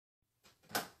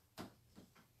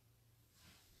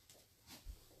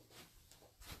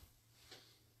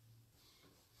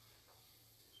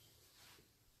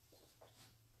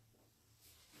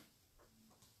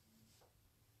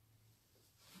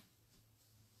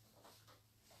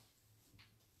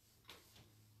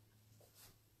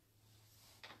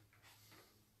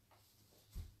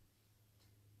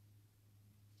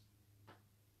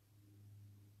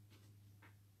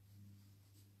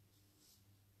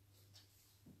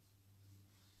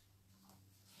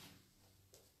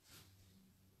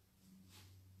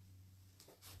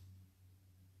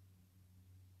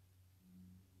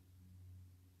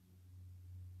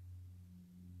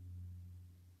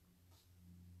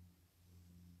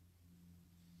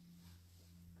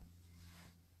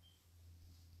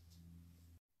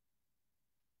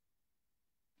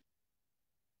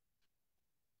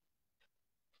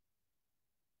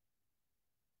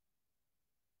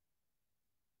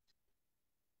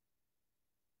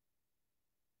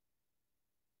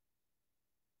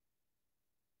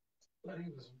But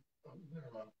he was, never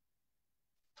mind.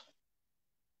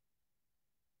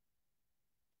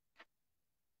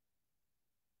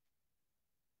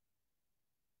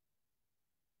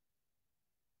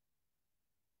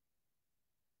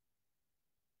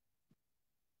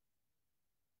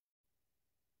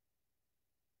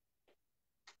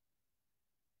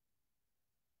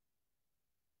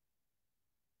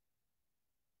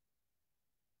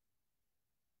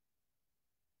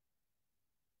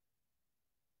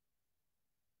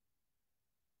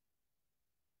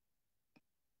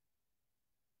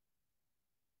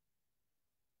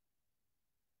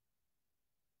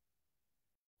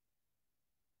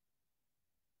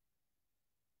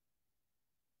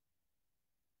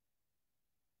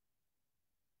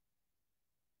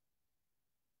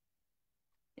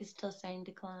 It's still saying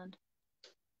declined.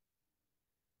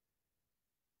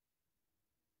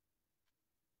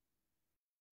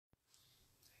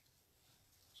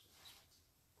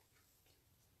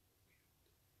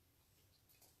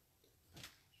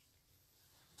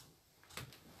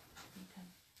 Okay.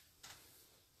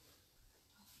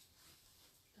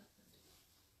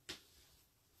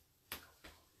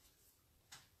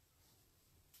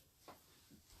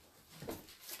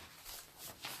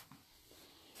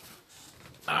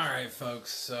 All right, folks.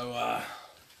 So,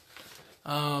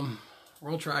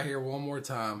 we'll try here one more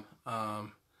time.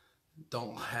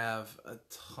 Don't have a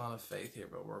ton of faith here,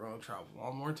 but we're gonna try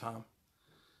one more time.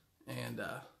 And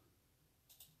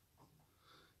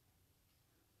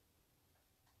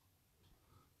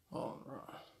hold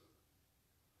on.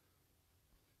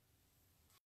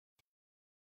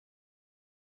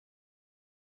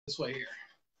 This way here.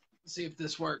 See if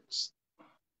this works.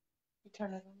 You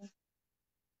turn it on.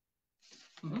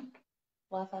 Mm-hmm.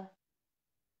 Wi-Fi.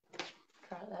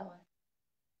 Try it that way.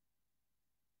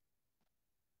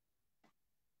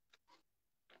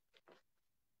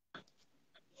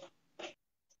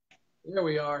 There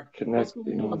we are. What's going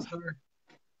Connecting. on, sir?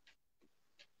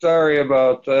 Sorry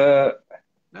about that.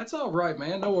 That's all right,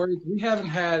 man. No worries. We haven't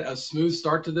had a smooth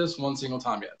start to this one single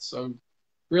time yet. So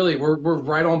really, we're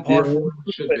right on Yeah, par for where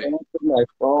we should be. my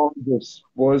phone just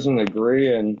wasn't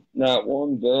agreeing, not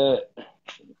one bit.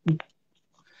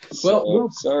 Well, So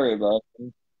sorry about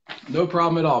that. no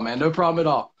problem at all, man. No problem at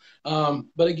all.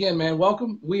 But again, man,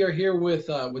 welcome. We are here with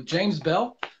James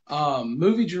Bell,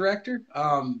 movie director.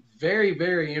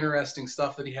 Very interesting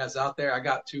stuff that he has out there. I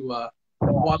got to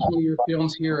watch one of your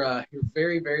films here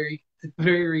very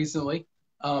very recently,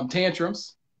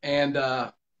 Tantrums, and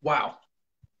wow,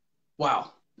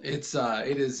 wow, it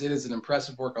is an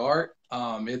impressive work of art.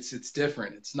 It's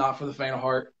different. It's not for the faint of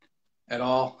heart at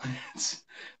all. It's,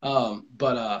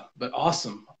 but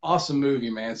awesome movie,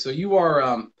 man. So you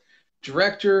are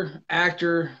director,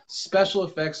 actor, special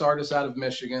effects artist out of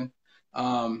Michigan.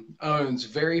 Owns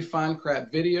very fine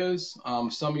crap videos.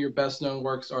 Some of your best known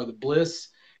works are The Bliss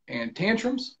and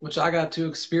Tantrums, which I got to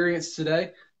experience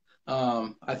today.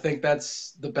 I think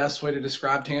that's the best way to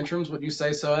describe Tantrums. Would you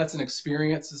say so? That's an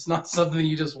experience. It's not something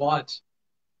you just watch.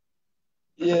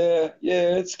 Yeah,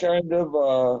 it's kind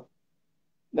of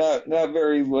not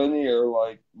very linear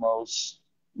like most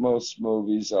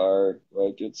movies are.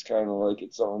 Like it's kind of like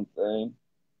its own thing.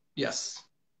 Yes,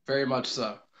 very much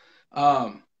so.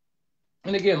 Um,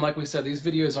 and again, like we said, these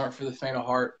videos aren't for the faint of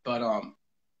heart, but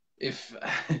if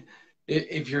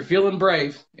if you're feeling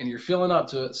brave and you're feeling up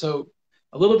to it, so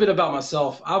a little bit about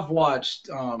myself, I've watched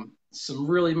some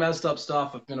really messed up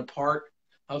stuff. I've been a part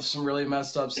of some really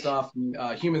messed up stuff.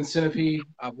 Human Centipede,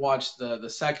 I've watched the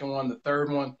second one, the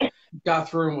third one, got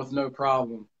through them with no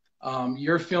problem.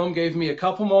 Your film gave me a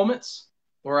couple moments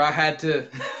where I had to,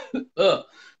 so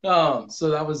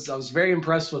I was very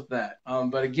impressed with that.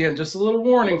 But again, just a little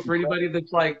warning for anybody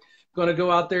that's like going to go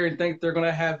out there and think they're going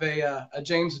to have a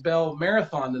James Bell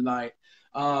marathon tonight.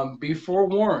 Be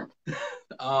forewarned.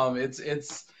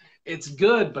 It's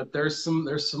good, but there's some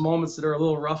moments that are a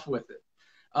little rough with it.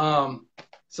 Um,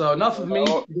 so enough of me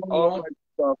going All on. my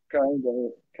stuff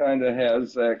kind of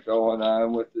has that going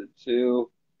on with it too.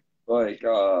 Like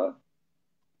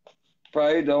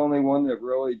probably the only one that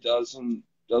really doesn't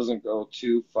go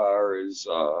too far is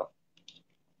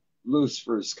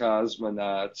Lucifer's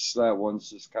Cosmonauts. That one's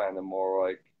just kind of more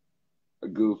like a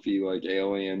goofy like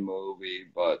alien movie,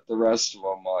 but the rest of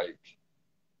them like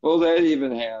well that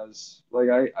even has like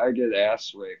I get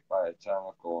ass raped by a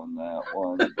tentacle in that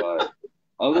one, but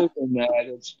other than that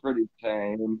it's pretty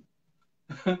tame.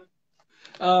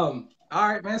 All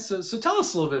right, man. So tell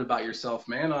us a little bit about yourself,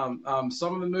 man.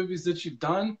 Some of the movies that you've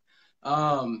done.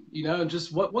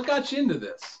 Just what got you into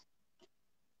this?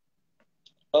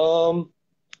 Um,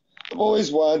 I've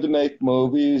always wanted to make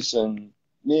movies, and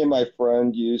me and my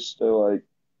friend used to like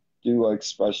do like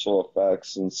special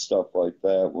effects and stuff like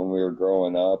that when we were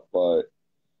growing up, but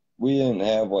we didn't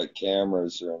have like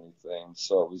cameras or anything,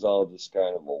 so it was all just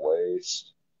kind of a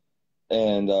waste.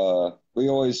 And we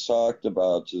always talked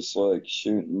about just like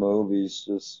shooting movies,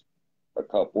 just a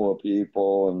couple of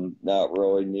people and not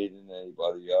really needing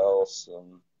anybody else.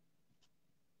 And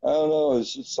I don't know,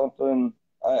 it's just something.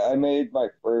 I made my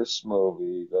first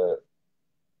movie that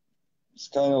it's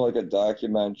kind of like a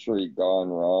documentary gone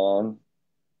wrong.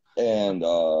 And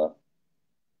I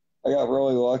got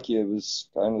really lucky. It was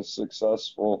kind of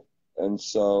successful. And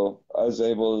so I was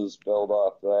able to just build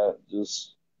off that,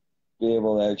 just be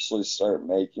able to actually start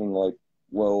making like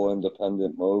little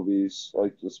independent movies,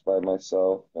 like just by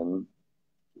myself, and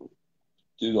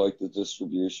do like the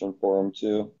distribution for them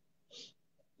too.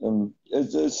 And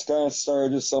it just kind of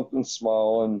started as something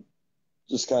small and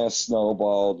just kind of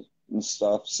snowballed and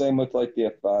stuff. Same with like the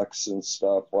effects and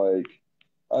stuff. Like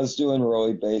I was doing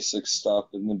really basic stuff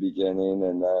in the beginning,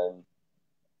 and then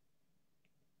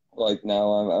like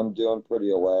now I'm doing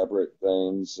pretty elaborate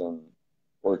things and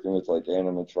working with like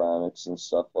animatronics and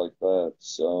stuff like that.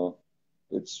 So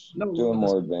it's No, doing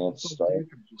that's more advanced stuff.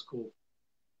 was cool.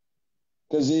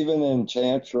 Because even in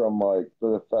Tantrum, like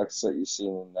the effects that you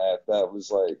seen in that, that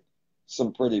was like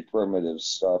some pretty primitive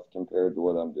stuff compared to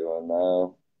what I'm doing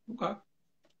now. Okay.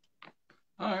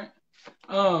 All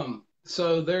right.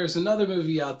 So there's another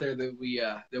movie out there that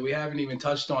we haven't even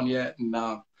touched on yet, and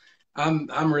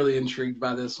I'm really intrigued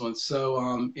by this one.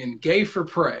 So in Gay for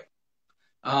Prey,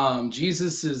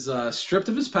 Jesus is stripped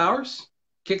of his powers,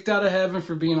 kicked out of heaven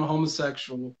for being a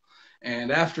homosexual,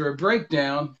 and after a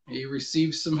breakdown, he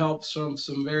receives some help from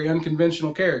some very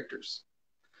unconventional characters.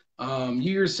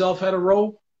 You yourself had a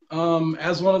role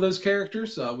as one of those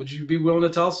characters. Would you be willing to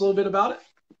tell us a little bit about it?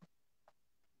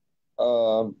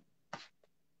 Um,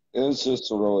 it was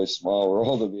just a really small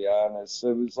role, to be honest.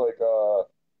 It was like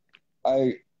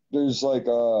I there's like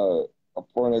a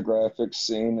pornographic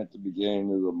scene at the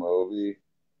beginning of the movie,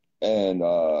 and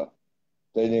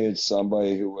they needed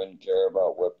somebody who wouldn't care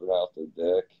about whipping out their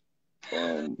dick,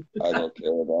 and I don't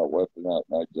care about whipping out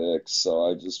my dick, so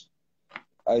I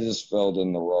just filled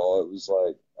in the role. It was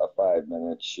like a 5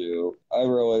 minute shoot. I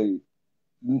really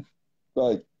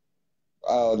like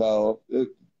I don't know.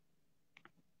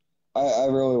 I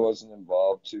really wasn't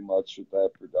involved too much with that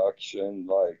production.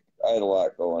 Like I had a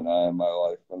lot going on in my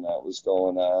life when that was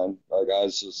going on. Like I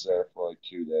was just there for like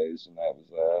 2 days, and that was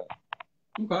that.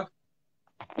 Okay,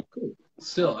 cool.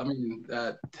 Still, I mean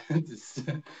that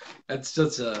that's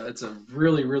just a it's a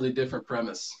really different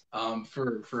premise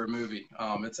for a movie.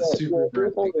 It's a Yeah, super yeah,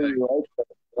 people interesting really thing. like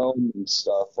that film and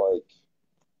stuff. Like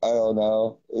I don't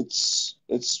know, it's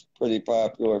pretty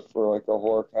popular for like a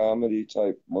horror comedy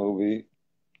type movie.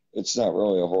 It's not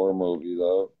really a horror movie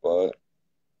though, but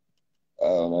I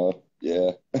don't know.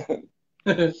 Yeah.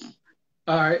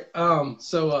 All right.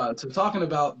 So talking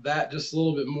about that just a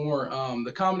little bit more,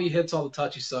 the comedy hits all the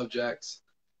touchy subjects,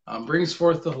 brings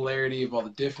forth the hilarity of all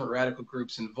the different radical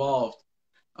groups involved.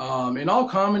 In all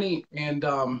comedy and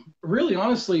really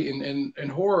honestly in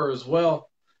horror as well,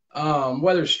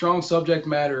 whether strong subject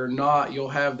matter or not, you'll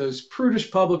have those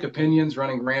prudish public opinions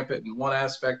running rampant in one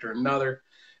aspect or another.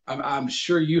 I'm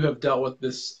sure you have dealt with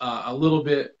this a little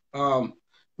bit.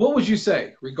 What would you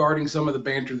say regarding some of the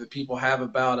banter that people have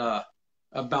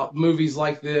about movies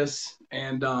like this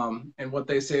and what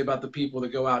they say about the people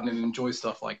that go out and enjoy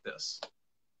stuff like this?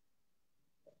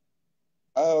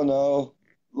 I don't know.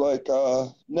 Like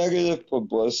negative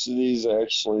publicity is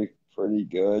actually pretty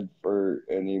good for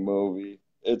any movie.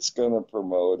 It's gonna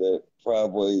promote it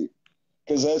probably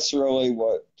because that's really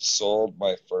what sold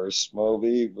my first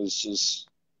movie was just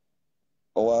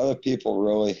a lot of people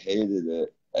really hated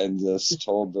it and just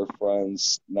told their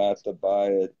friends not to buy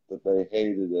it, that they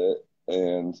hated it.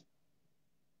 And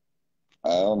I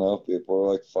don't know, people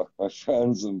were like, fuck my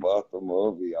friends and bought the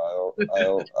movie. I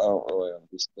don't really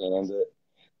understand it.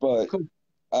 But Cool.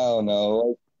 I don't know,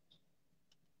 like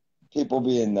people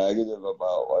being negative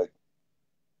about like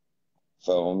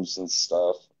films and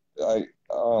stuff. I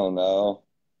don't know.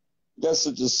 I guess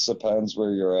it just depends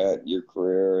where you're at in your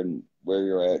career and where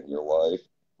you're at in your life,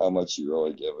 how much you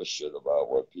really give a shit about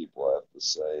what people have to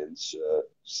say and shit.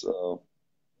 So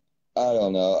I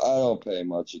don't know. I don't pay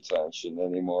much attention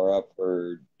anymore. I've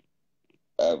heard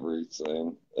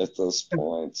everything at this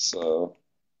point, so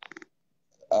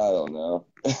I don't know.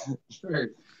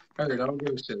 Heard, heard. I don't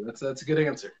give a shit. That's a good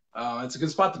answer. It's a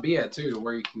good spot to be at too, to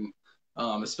where you can,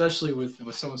 especially with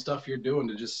some of the stuff you're doing,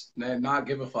 to just not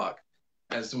give a fuck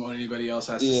as to what anybody else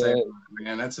has to say about Yeah, it,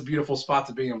 man. That's a beautiful spot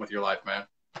to be in with your life,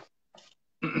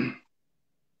 man.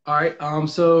 All right.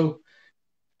 So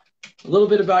a little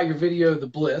bit about your video, The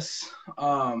Bliss.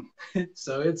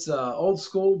 So it's old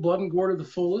school, blood and gore to the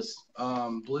fullest.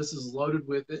 Bliss is loaded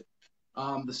with it.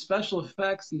 The special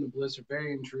effects in The Bliss are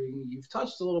very intriguing. You've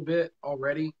touched a little bit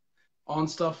already on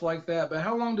stuff like that, but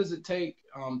how long does it take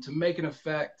to make an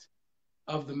effect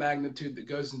of the magnitude that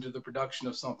goes into the production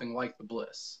of something like The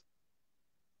Bliss?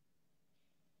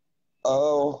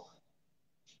 Oh,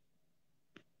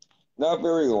 not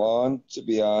very long, to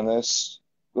be honest.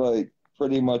 Like,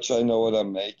 pretty much I know what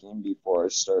I'm making before I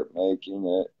start making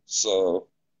it. So,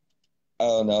 I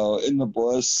don't know. In the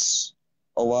Bliss,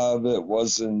 a lot of it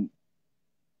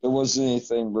there wasn't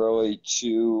anything really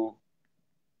too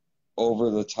over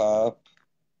the top,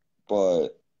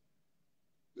 but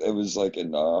it was like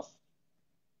enough.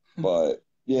 But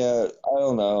yeah, I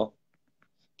don't know.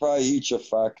 Probably each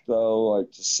effect though,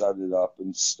 like to set it up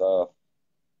and stuff,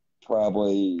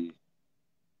 probably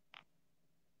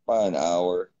by an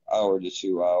hour to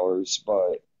 2 hours.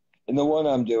 But in the one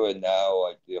I'm doing now,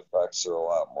 like the effects are a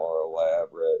lot more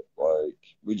elaborate. Like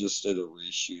we just did a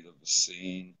reshoot of a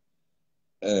scene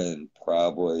and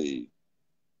probably,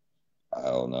 I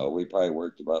don't know, we probably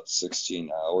worked about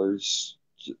 16 hours.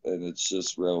 And it's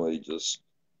just really just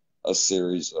a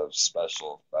series of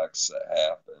special effects that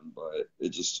happen, but it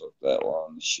just took that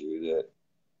long to shoot it.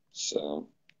 So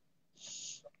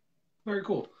Very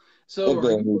cool. So it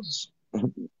varies.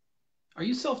 are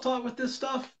you self-taught with this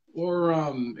stuff, or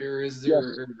is Yes.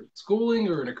 there schooling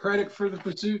or a credit for the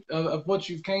pursuit of what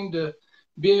you've came to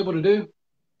be able to do?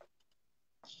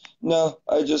 No,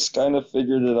 I just kind of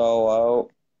figured it all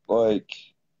out. Like,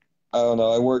 I don't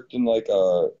know, I worked in like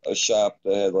a shop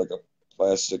that had like a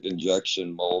plastic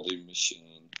injection molding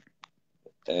machine,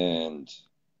 and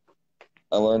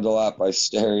I learned a lot by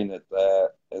staring at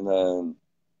that. And then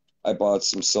I bought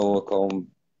some silicone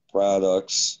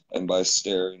products, and by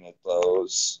staring at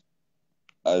those,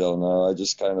 I don't know, I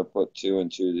just kind of put two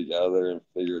and two together and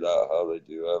figured out how they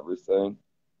do everything.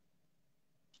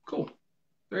 Cool.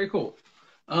 Very cool.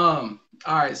 All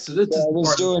right, so this Yeah, is I the was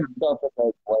part of doing stuff with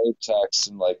like latex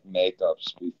and like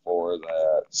makeups before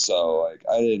that, so like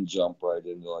I didn't jump right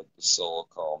into like the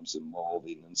silicones and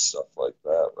molding and stuff like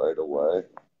that right away.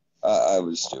 I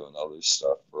was doing other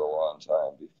stuff for a long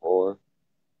time before,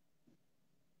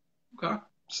 okay.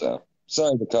 so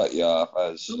sorry to cut you off.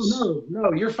 I was Oh just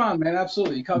no, you're fine, man.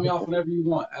 Absolutely. You cut me off whenever you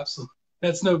want. Absolutely.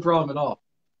 That's no problem at all.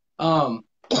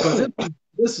 But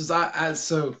this is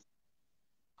so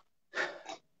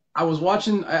I was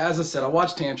watching, as I said, I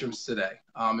watched Tantrums today.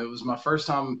 It was my first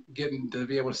time getting to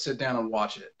be able to sit down and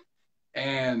watch it.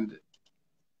 And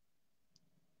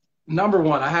number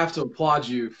one, I have to applaud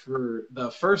you for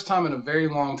the first time in a very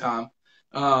long time.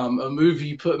 A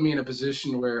movie put me in a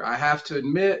position where I have to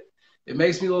admit, it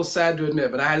makes me a little sad to admit,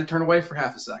 but I had to turn away for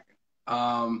half a second.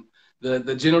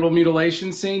 The genital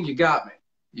mutilation scene, you got me.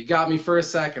 You got me for a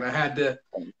second. I had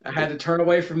to turn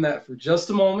away from that for just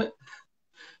a moment.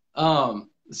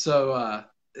 So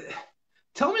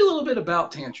tell me a little bit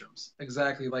about Tantrums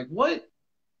exactly. Like what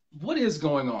is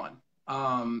going on?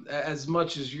 As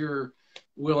much as you're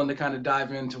willing to kind of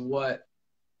dive into what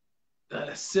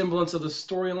a semblance of the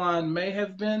storyline may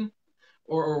have been,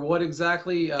 or what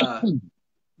exactly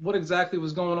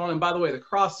was going on. And by the way, the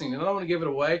cross scene, and I don't want to give it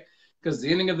away because the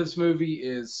ending of this movie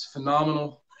is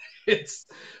phenomenal. It's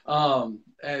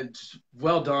and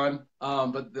well done.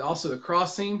 But also the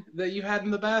cross scene that you had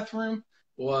in the bathroom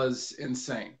was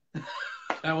insane.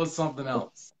 That was something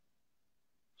else.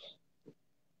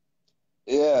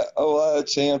 yeah. A lot of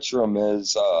tantrum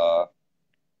is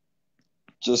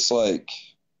just like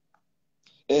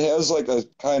it has like a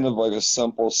kind of like a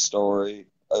simple story.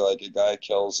 Like a guy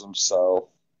kills himself,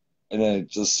 and then it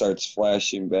just starts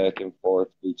flashing back and forth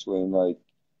between like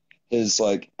his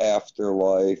like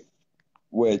afterlife,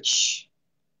 which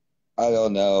I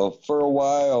don't know, for a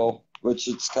while, which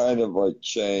it's kind of like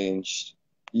changed.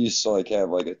 You used to like have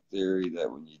like a theory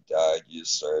that when you died, you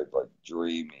started like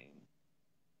dreaming,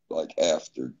 like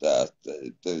after death,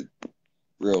 that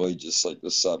really just like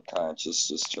the subconscious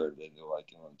just turned into like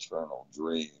an internal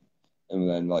dream. And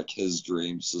then like his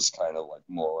dreams is kind of like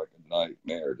more like a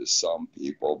nightmare to some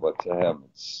people, but to him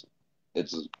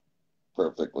it's a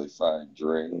perfectly fine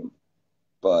dream.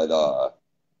 But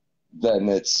then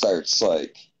it starts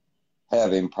like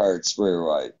having parts where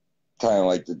like kind of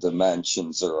like the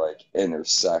dimensions are like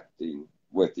intersecting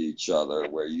with each other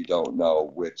where you don't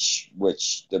know which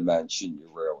dimension you're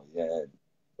really in,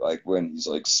 like when he's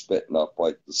like spitting up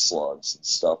like the slugs and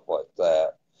stuff like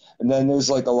that. And then there's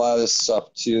like a lot of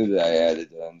stuff too that I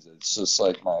added in. It's just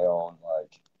like my own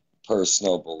like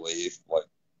personal belief, like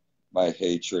my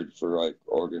hatred for like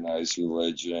organized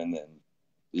religion and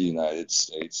the United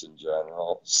States in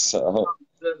general. So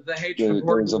The hatred of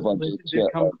there's a organic bunch of religion did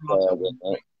shit come like across at that one in it.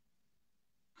 point.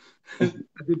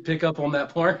 I did pick up on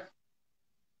that part.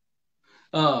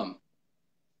 Um,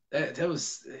 that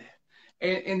was,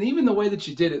 and even the way that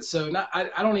you did it. So not,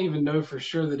 I don't even know for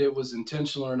sure that it was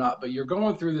intentional or not. But you're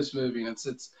going through this movie, and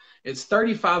it's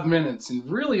 35 minutes, and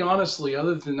really, honestly,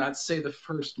 other than I'd say the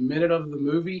first minute of the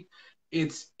movie,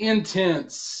 it's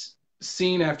intense,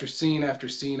 scene after scene after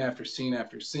scene after scene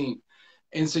after scene.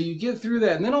 And so you get through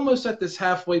that, and then almost at this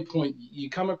halfway point, you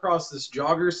come across this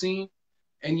jogger scene,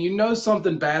 and you know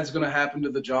something bad's going to happen to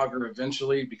the jogger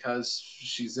eventually because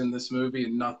she's in this movie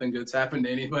and nothing good's happened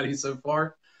to anybody so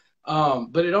far.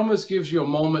 But it almost gives you a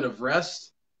moment of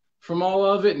rest from all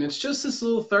of it. And it's just this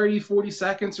little 30, 40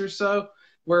 seconds or so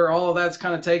where all of that's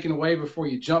kind of taken away before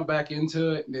you jump back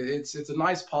into it. It's a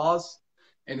nice pause,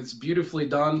 and it's beautifully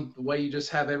done the way you just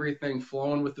have everything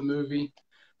flowing with the movie.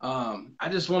 I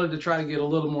just wanted to try to get a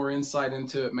little more insight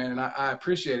into it, man, and I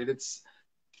appreciate it.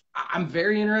 I'm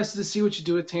very interested to see what you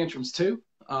do with Tantrums too.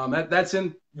 That's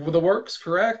in the works,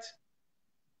 correct?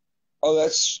 Oh,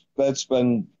 that's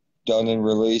been done and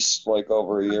released like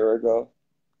over a year ago.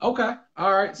 Okay,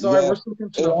 all right. Sorry, Yeah, we're still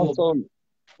catching it up a little bit. also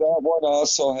that one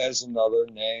also has another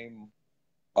name,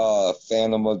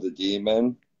 Phantom of the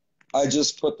Demon. I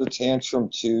just put the Tantrum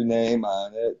 2 name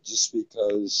on it just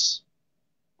because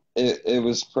it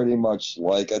was pretty much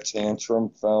like a tantrum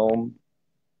film,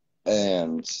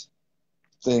 and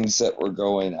things that were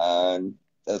going on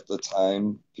at the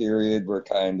time period were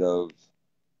kind of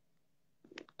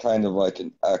like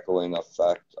an echoing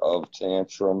effect of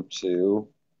Tantrum 2.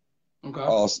 Okay.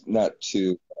 Also, not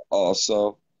 2,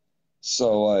 also.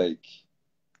 So like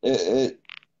it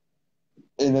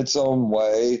in its own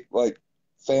way, like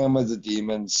Phantom of the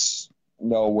Demons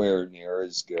nowhere near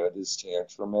as good as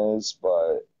Tantrum is,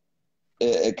 but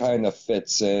it kind of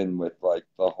fits in with like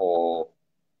the whole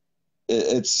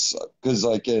it's because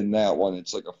like in that one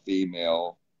it's like a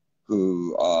female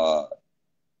who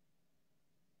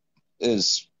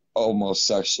is almost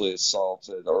sexually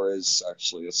assaulted or is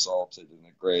sexually assaulted in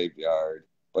a graveyard,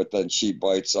 but then she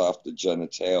bites off the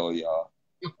genitalia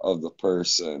of the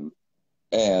person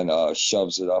and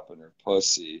shoves it up in her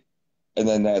pussy, and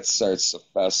then that starts to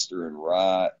fester and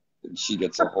rot, and she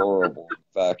gets a horrible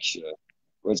infection,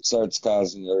 which starts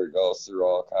causing her to go through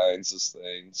all kinds of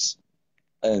things.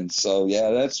 And so, yeah,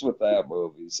 that's what that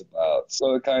movie's about.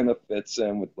 So it kind of fits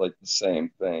in with like the same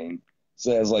thing.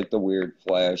 So it has like the weird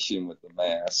flashing with the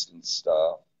mask and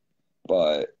stuff,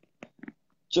 but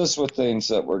just with things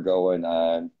that were going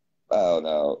on, I don't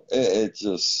know. It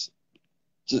just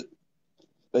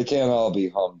they can't all be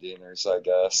humdingers, I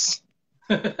guess.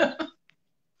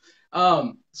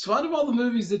 So out of all the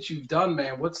movies that you've done,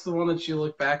 man, what's the one that you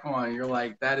look back on and you're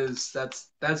like, that's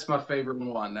my favorite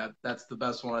one. That's the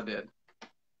best one I did.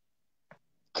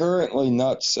 Currently,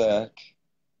 Nutsack,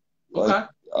 like Okay.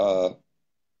 uh,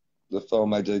 the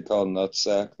film I did called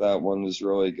Nutsack, that one was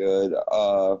really good.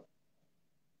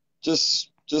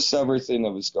 Just everything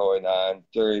that was going on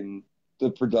during the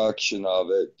production of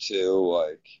it too,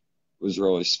 like was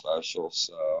really special.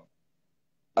 So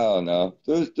I don't know.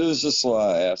 There's just a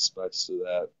lot of aspects to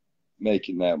that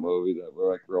making that movie that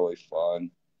were like really fun.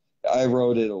 I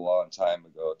wrote it a long time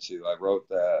ago too. I wrote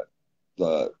that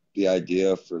the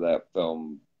idea for that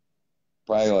film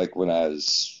probably like when I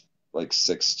was like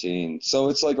 16. So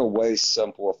it's like a way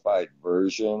simplified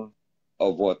version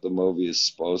of what the movie is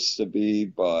supposed to be,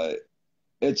 but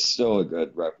it's still a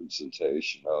good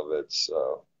representation of it.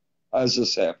 So I was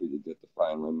just happy to get to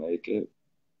finally make it.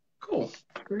 Cool.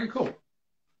 Very cool.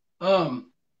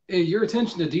 Um, your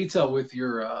attention to detail with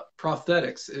your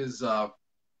prosthetics is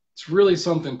it's really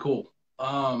something cool.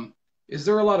 Is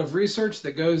there a lot of research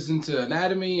that goes into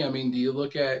anatomy? I mean, do you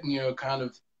look at, kind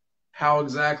of how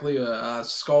exactly a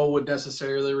skull would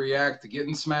necessarily react to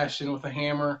getting smashed in with a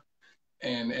hammer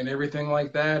and everything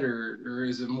like that, or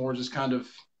is it more just kind of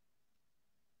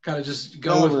just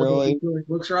go Not with whatever you really. feel like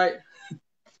looks right?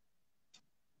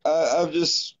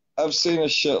 I've seen a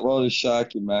shitload of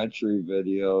documentary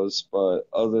videos, but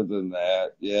other than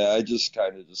that, yeah, I just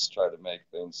kind of just try to make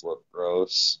things look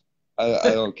gross.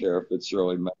 I don't care if it's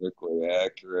really medically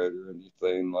accurate or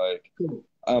anything. Like, Cool.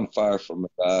 I'm far from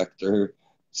a doctor,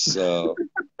 so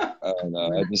I don't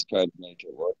know. I just try to make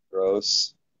it look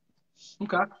gross.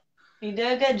 Okay. You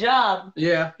did a good job.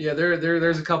 Yeah.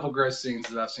 There's a couple gross scenes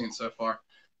that I've seen so far.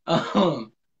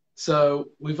 Um, so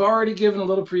we've already given a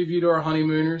little preview to our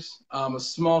honeymooners, a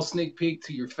small sneak peek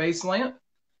to your face lamp,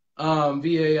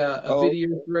 via a Oh, video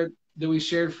thread that we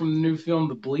shared from the new film,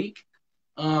 The Bleak.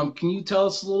 Can you tell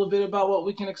us a little bit about what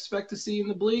we can expect to see in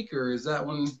The Bleak, or is that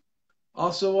one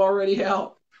also already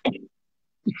out?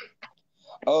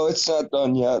 Oh, it's not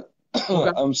done yet.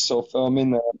 Okay. I'm still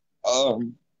filming that.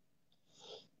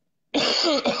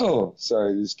 Oh,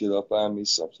 sorry, these get up on me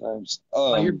sometimes.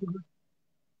 You're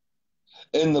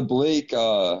In the Blake,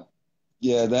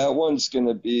 yeah, that one's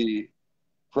gonna be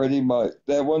pretty much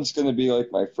that one's gonna be like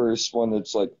my first one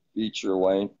that's like feature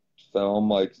length film.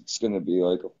 Like it's gonna be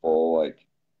like a full like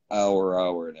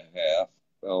hour and a half nice.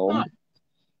 film.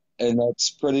 And that's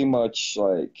pretty much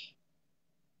like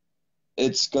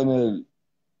it's gonna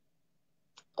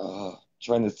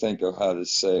trying to think of how to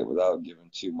say it without giving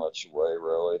too much away,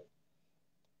 really.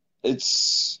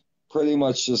 It's pretty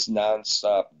much just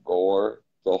nonstop gore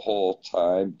the whole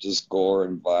time, just gore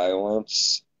and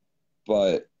violence,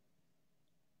 but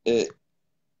it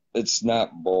it's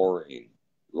not boring.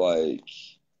 Like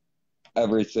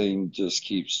everything just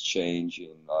keeps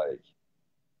changing. Like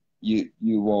you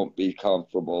won't be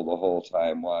comfortable the whole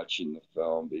time watching the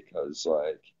film because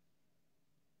like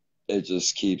it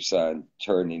just keeps on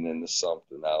turning into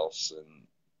something else and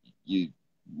you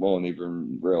won't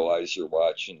even realize you're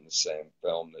watching the same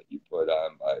film that you put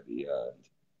on by the end.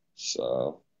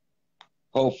 So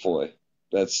hopefully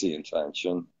that's the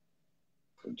intention.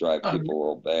 Drive All people a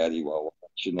little batty while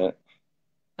watching it.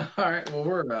 right. Well,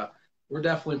 we're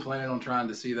definitely planning on trying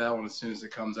to see that one as soon as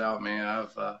it comes out, man.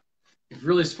 You've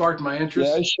really sparked my Yeah, I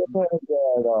interest.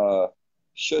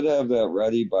 should have that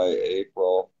ready by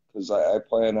April because I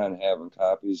plan on having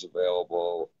copies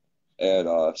available at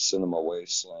Cinema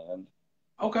Wasteland.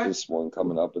 Okay. This one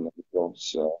coming up in April,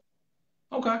 so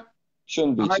Okay.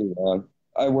 shouldn't All be right. too long.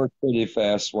 I work pretty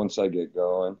fast once I get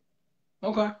going.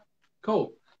 Okay.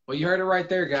 Cool. Well, you heard it right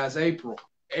there, guys. April.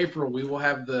 April, we will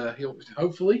have he'll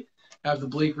hopefully have the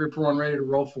Bleak Rip Roaring ready to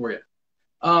roll for you.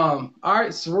 All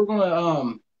right, so we're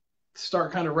gonna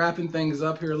start kind of wrapping things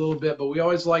up here a little bit, but we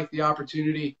always like the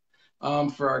opportunity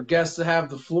for our guests to have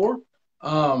the floor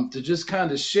to just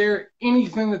kind of share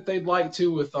anything that they'd like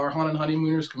to with our Haunted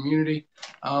Honeymooners community.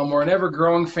 We're an ever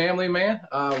growing family, man.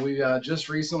 We just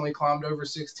recently climbed over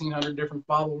 1,600 different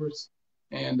followers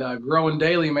and growing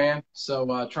daily, man.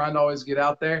 So trying to always get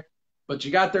out there. But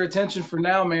you got their attention for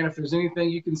now, man. If there's anything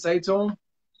you can say to them,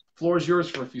 floor is yours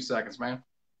for a few seconds, man.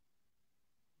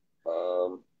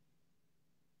 Um,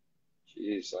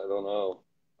 Jeez, I don't know.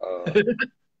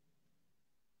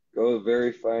 Go to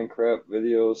Very Fine Crap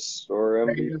Videos store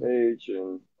There MV you go. page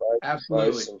and buy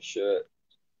Absolutely. some shit.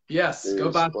 Yes, go There's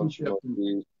a buy some bunch of chips.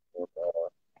 movies and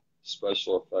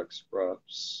special effects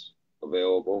props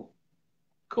available.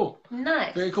 Cool.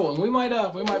 Nice. Very cool. And we might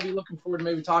be looking forward to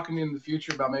maybe talking in the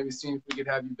future about maybe seeing if we could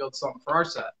have you build something for our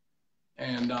set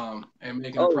and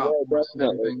making a Oh prop yeah, for us and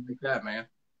definitely. everything like that, man.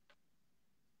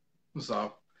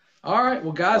 So all right,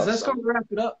 well guys, that's Awesome. gonna wrap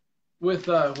it up with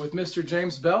Mr.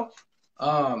 James Bell.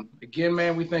 Again,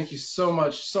 man, we thank you so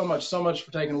much, so much, so much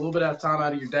for taking a little bit of time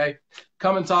out of your day.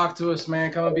 Come and talk to us,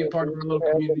 man. Come and be a part of our little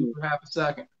community for half a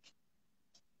second.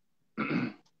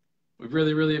 We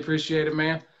really, really appreciate it,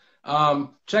 man.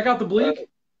 Check out the Bleak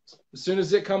as soon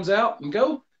as it comes out, and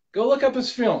go look up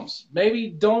his films. Maybe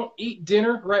don't eat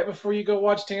dinner right before you go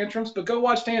watch Tantrums, but go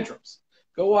watch Tantrums.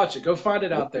 Go watch it. Go find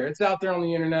it out there. It's out there on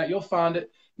the internet. You'll find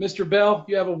it. Mr. Bell,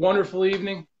 you have a wonderful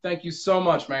evening. Thank you so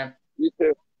much, man. You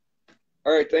too.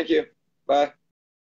 All right, thank you. Bye.